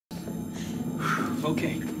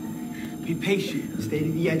Okay. Be patient. Stay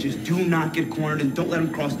to the edges. Do not get cornered, and don't let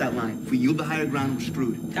them cross that line. If we yield the higher ground, we're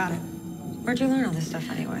screwed. Got it. Where'd you learn all this stuff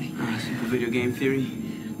anyway? Simple video game theory.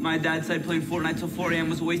 My dad said playing Fortnite till 4 a.m.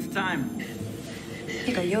 was a waste of time.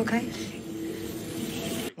 Nico, you okay?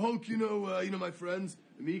 Hulk, you know my friends,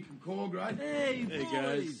 Meek and Korg, right? Hey, Hey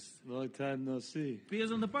guys, long time no see.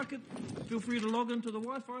 Beers on the bucket. Feel free to log into the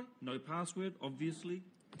Wi-Fi. No password, obviously.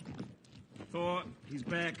 Thor, he's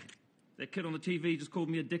back. That kid on the TV just called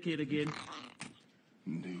me a dickhead again.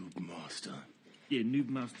 Noob Master. Yeah, Noob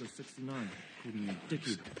Master 69 called me a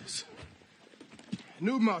dickhead.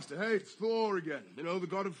 Noob Master, hey, it's Thor again. You know, the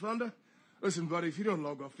God of Thunder? Listen, buddy, if you don't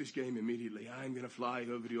log off this game immediately, I'm gonna fly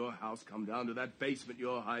over to your house, come down to that basement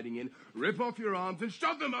you're hiding in, rip off your arms, and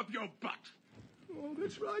shove them up your butt. Oh,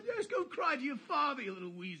 that's right. Yes, go cry to your father, you little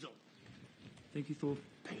weasel. Thank you, Thor.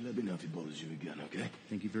 Hey, let me know if he bothers you again, okay?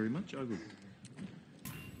 Thank you very much. I will.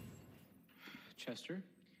 Chester,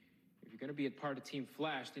 if you're gonna be a part of Team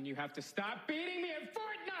Flash, then you have to stop beating me at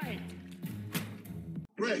Fortnite!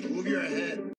 Greg, move your head.